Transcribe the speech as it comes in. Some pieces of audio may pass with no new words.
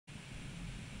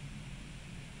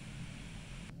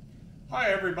Hi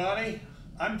everybody,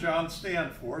 I'm John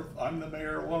Stanforth. I'm the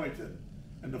mayor of Wilmington.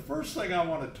 And the first thing I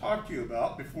want to talk to you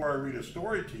about before I read a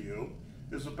story to you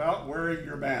is about wearing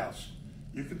your mask.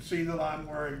 You can see that I'm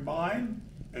wearing mine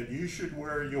and you should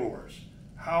wear yours.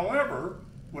 However,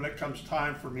 when it comes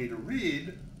time for me to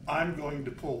read, I'm going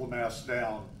to pull the mask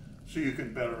down so you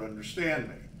can better understand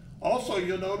me. Also,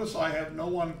 you'll notice I have no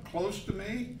one close to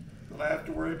me that I have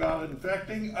to worry about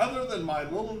infecting other than my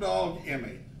little dog,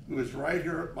 Emmy, who is right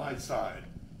here at my side.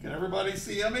 Can everybody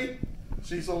see Emmy?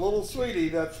 She's a little sweetie,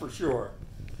 that's for sure.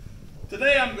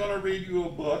 Today I'm going to read you a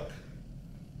book.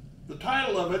 The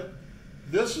title of it,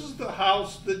 This is the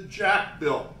House That Jack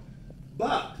Built.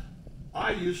 But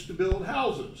I used to build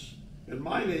houses, and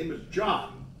my name is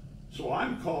John, so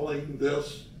I'm calling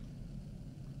this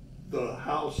the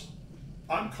house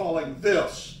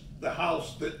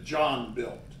that John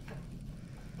built.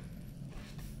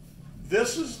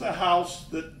 This is the house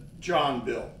that John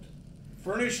built,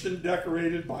 furnished and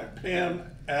decorated by Pam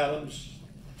Adams.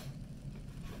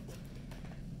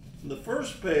 On the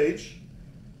first page,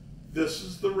 this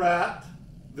is the rat,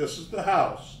 this is the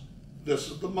house, this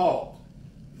is the malt.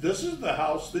 This is the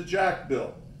house that Jack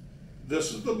built.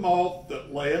 This is the malt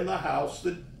that lay in the house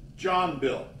that John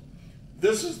built.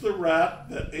 This is the rat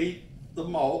that ate the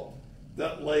malt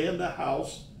that lay in the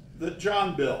house that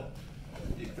John built.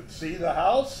 You can see the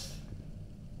house.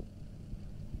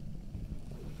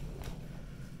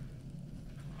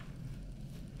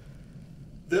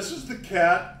 This is the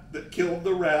cat that killed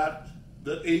the rat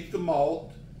that ate the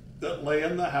malt that lay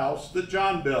in the house that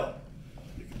John built.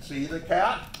 You can see the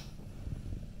cat,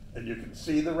 and you can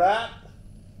see the rat,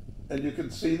 and you can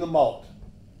see the malt.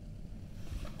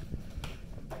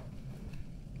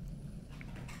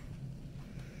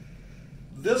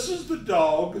 This is the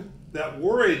dog that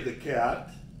worried the cat,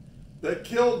 that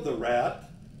killed the rat,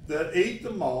 that ate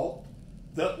the malt,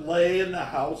 that lay in the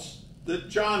house that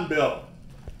John built.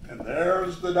 And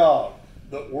there's the dog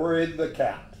that worried the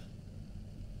cat.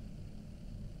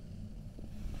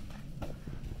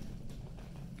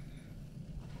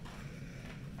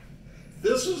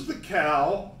 This is the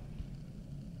cow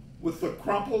with the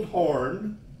crumpled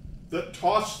horn that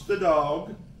tossed the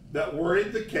dog, that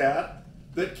worried the cat,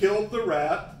 that killed the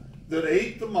rat, that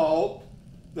ate the malt,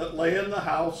 that lay in the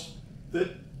house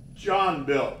that John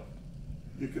built.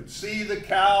 You can see the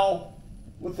cow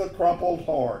with the crumpled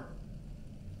horn.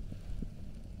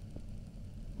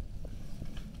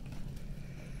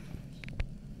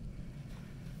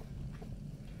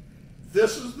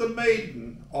 This is the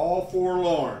maiden, all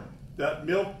forlorn, that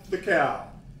milked the cow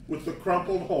with the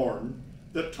crumpled horn,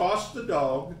 that tossed the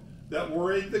dog, that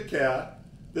worried the cat,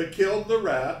 that killed the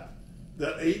rat,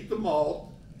 that ate the malt,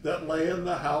 that lay in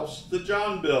the house that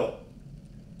John built.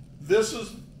 This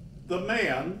is the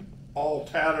man, all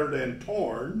tattered and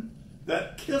torn,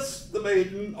 that kissed the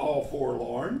maiden, all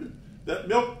forlorn, that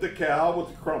milked the cow with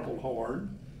the crumpled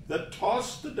horn, that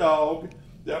tossed the dog,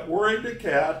 that worried the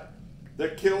cat,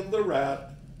 that killed the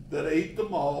rat, that ate the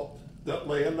malt, that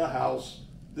lay in the house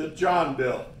that John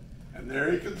built. And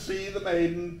there you can see the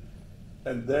maiden,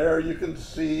 and there you can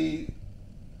see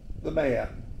the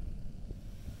man.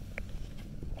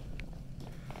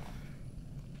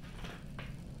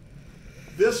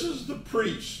 This is the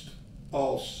priest,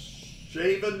 all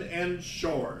shaven and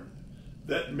shorn,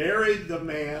 that married the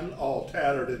man, all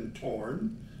tattered and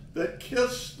torn, that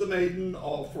kissed the maiden,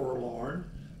 all forlorn,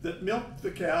 that milked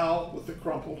the cow with the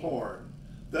crumpled horn,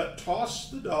 that tossed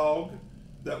the dog,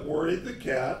 that worried the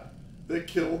cat, that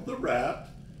killed the rat,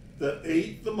 that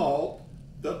ate the malt,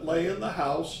 that lay in the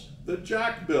house that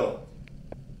Jack built.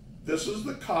 This is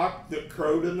the cock that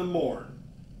crowed in the morn,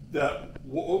 that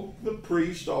woke the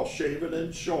priest all shaven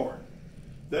and shorn,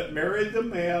 that married the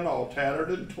man all tattered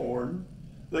and torn,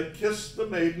 that kissed the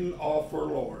maiden all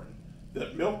forlorn,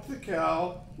 that milked the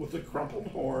cow with the crumpled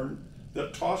horn,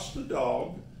 that tossed the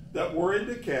dog, that worried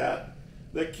the cat,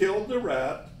 that killed the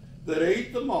rat, that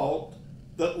ate the malt,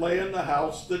 that lay in the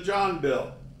house that John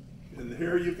built. And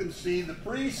here you can see the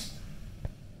priest.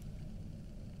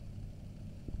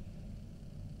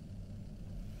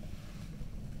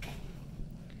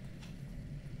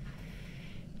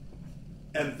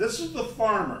 And this is the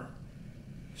farmer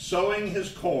sowing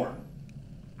his corn,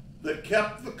 that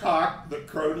kept the cock that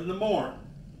crowed in the morn,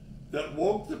 that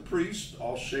woke the priest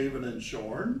all shaven and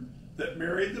shorn, that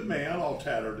married the man all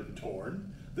tattered and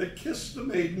torn, that kissed the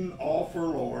maiden all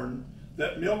forlorn,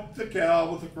 that milked the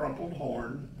cow with a crumpled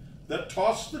horn, that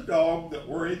tossed the dog, that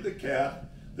worried the cat,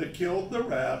 that killed the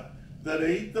rat, that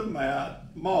ate the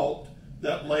malt,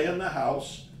 that lay in the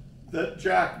house that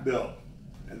Jack built.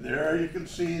 And there you can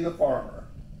see the farmer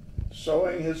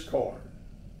sowing his corn.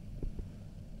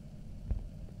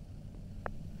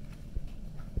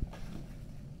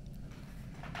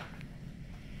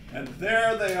 And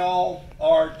there they all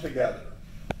are together.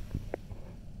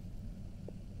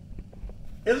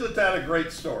 Isn't that a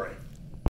great story?